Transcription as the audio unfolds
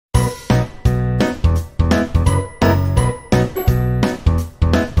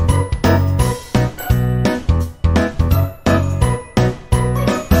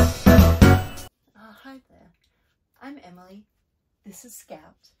Mrs.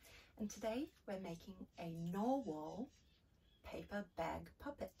 Scout, and today we're making a narwhal paper bag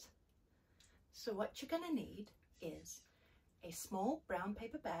puppet. So what you're going to need is a small brown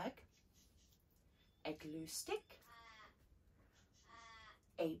paper bag, a glue stick,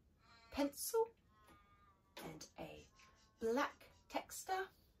 a pencil and a black texture,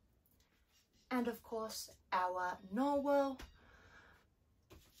 and of course our narwhal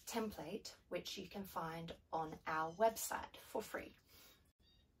template, which you can find on our website for free.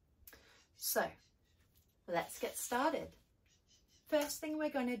 So let's get started. First thing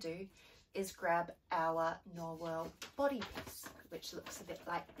we're going to do is grab our narwhal body piece, which looks a bit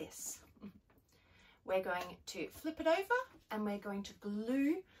like this. We're going to flip it over and we're going to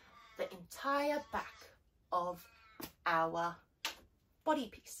glue the entire back of our body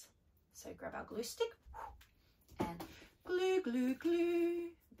piece. So grab our glue stick and glue, glue, glue,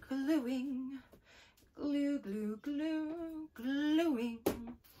 gluing, glue, glue, glue, gluing.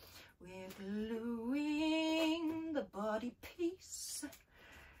 We're gluing the body piece.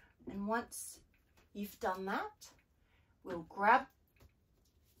 And once you've done that, we'll grab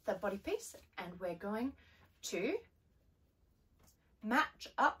the body piece and we're going to match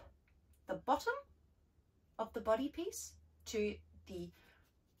up the bottom of the body piece to the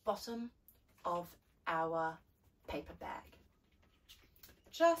bottom of our paper bag,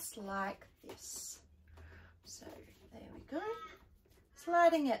 just like this. So there we go,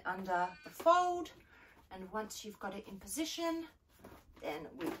 sliding it under the fold, and once you've got it in position, then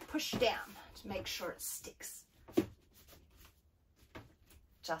we push down to make sure it sticks,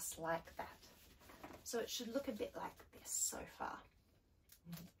 just like that. So it should look a bit like this so far.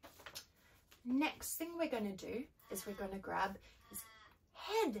 Next thing we're going to do is we're going to grab his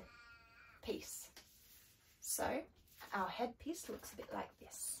head piece. So our head piece looks a bit like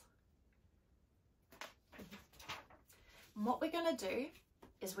this. And what we're going to do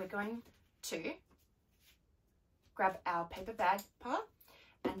is we're going to grab our paper bag part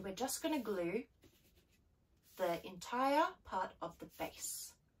and we're just going to glue the entire part of the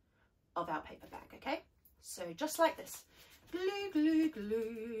base of our paper bag, okay? So just like this. Glue, glue,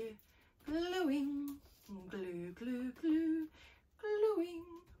 glue, gluing, glue, glue, glue, gluing.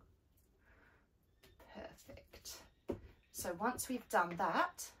 Perfect. So once we've done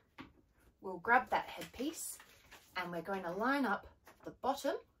that, we'll grab that headpiece and we're going to line up the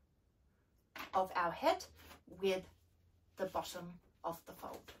bottom of our head with the bottom of the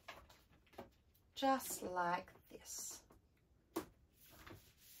fold, just like this. And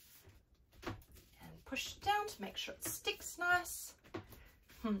push it down to make sure it sticks nice.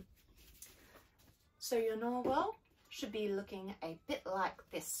 So your narwhal should be looking a bit like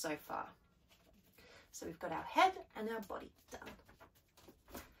this so far. So we've got our head and our body done.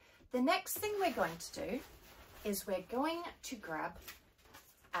 The next thing we're going to do is we're going to grab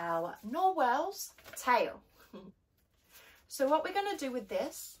our narwhal's tail. So what we're going to do with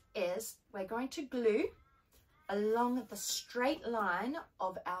this is we're going to glue along the straight line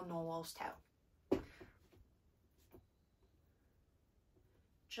of our narwhal's tail.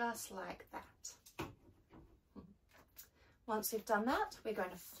 Just like that. Once we've done that, we're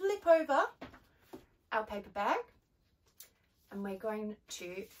going to flip over our paper bag and we're going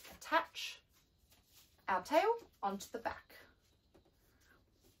to attach our tail onto the back.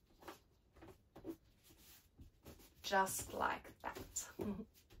 Just like that.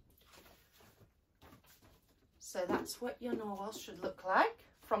 So that's what your narwhal should look like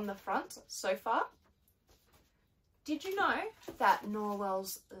from the front so far. Did you know that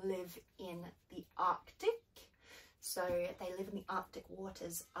narwhals live in the Arctic? So they live in the Arctic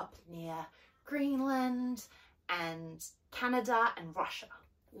waters up near Greenland and Canada and Russia.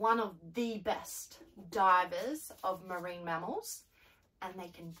 One of the best divers of marine mammals, and they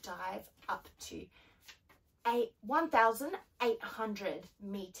can dive up to 1,800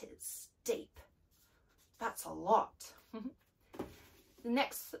 meters deep. That's a lot. The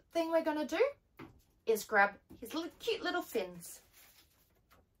next thing we're going to do is grab his cute little fins.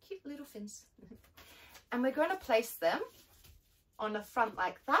 Cute little fins. And we're going to place them on the front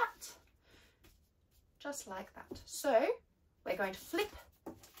like that. Just like that. So we're going to flip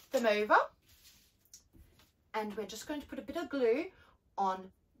them over and we're just going to put a bit of glue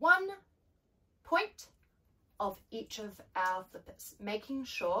on one point of each of our flippers, making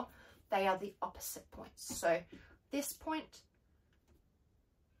sure they are the opposite points. So this point,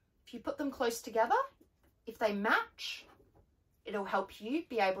 if you put them close together, if they match, it'll help you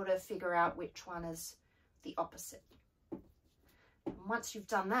be able to figure out which one is the opposite. And once you've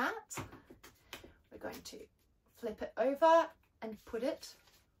done that, we're going to flip it over and put it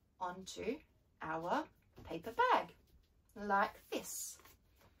onto our paper bag. like this.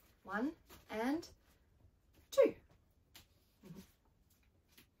 1 and 2.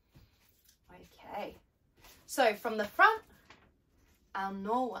 Okay, so from the front, our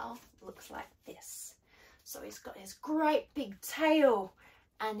narwhal looks like this. So he's got his great big tail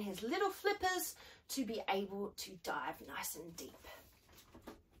and his little flippers to be able to dive nice and deep.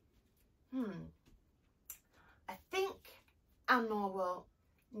 I think our narwhal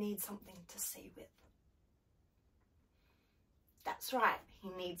needs something to see with. That's right, he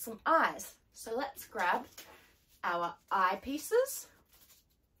needs some eyes. So let's grab our eyepieces.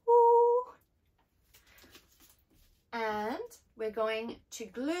 Ooh. And we're going to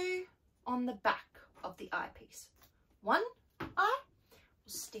glue on the back of the eyepiece. One eye,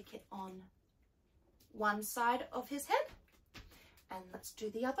 we'll stick it on one side of his head. And let's do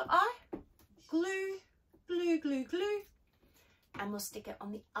the other eye. Glue, glue, glue, glue. And we'll stick it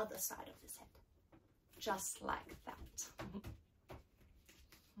on the other side of his head. Just like that.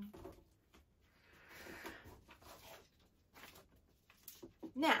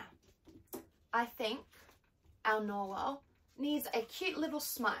 Now, I think our narwhal needs a cute little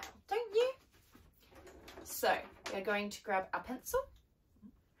smile, don't you? So we're going to grab our pencil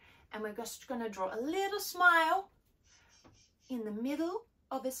and we're just going to draw a little smile in the middle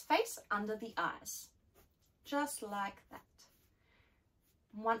of his face under the eyes, just like that.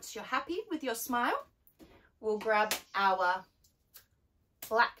 Once you're happy with your smile, we'll grab our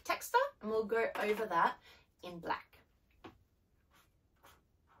black texture and we'll go over that in black.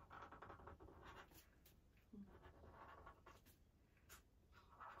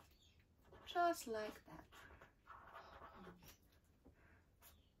 Just like that.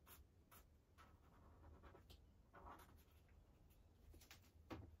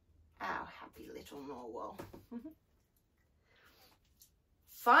 Our happy little narwhal.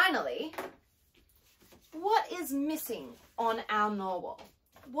 Finally, what is missing on our narwhal?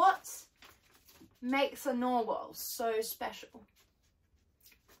 What makes a narwhal so special?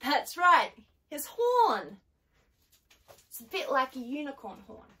 That's right, his horn. It's a bit like a unicorn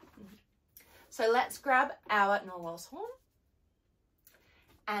horn. So let's grab our narwhal's horn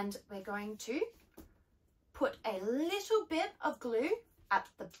and we're going to put a little bit of glue at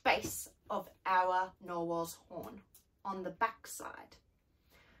the base of our narwhal's horn on the back side.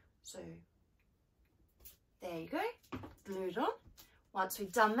 So there you go, glued on. Once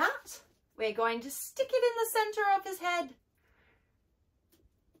we've done that, we're going to stick it in the center of his head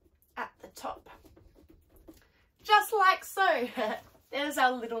at the top. Just like so. There's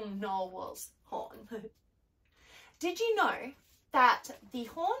our little narwhal's horn. Did you know that the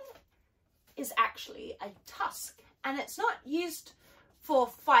horn is actually a tusk and it's not used for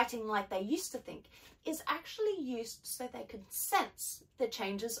fighting like they used to think? It's actually used so they can sense the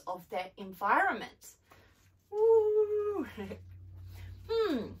changes of their environment. Ooh.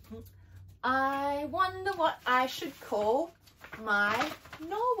 I wonder what I should call my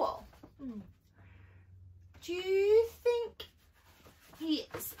narwhal. Do you think he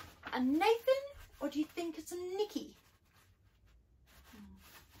is a Nathan or do you think it's a Nicky?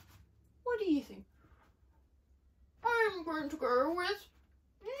 What do you think? I'm going to go with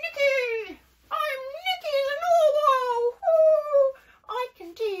Nicky. I'm Nicky the narwhal. Ooh, I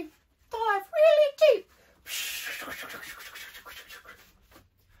can dive really deep.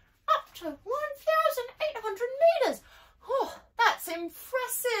 Up to 1,800 meters. Oh, that's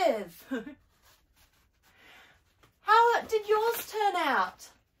impressive. How did yours turn out?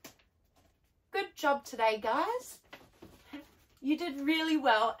 Good job today, guys. You did really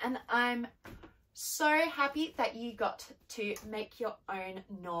well, and I'm so happy that you got to make your own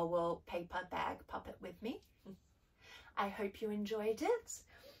Narwhal paper bag puppet with me. I hope you enjoyed it.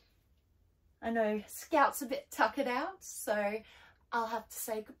 I know Scout's a bit tuckered out, so I'll have to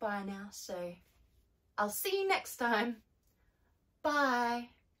say goodbye now. So I'll see you next time. Bye.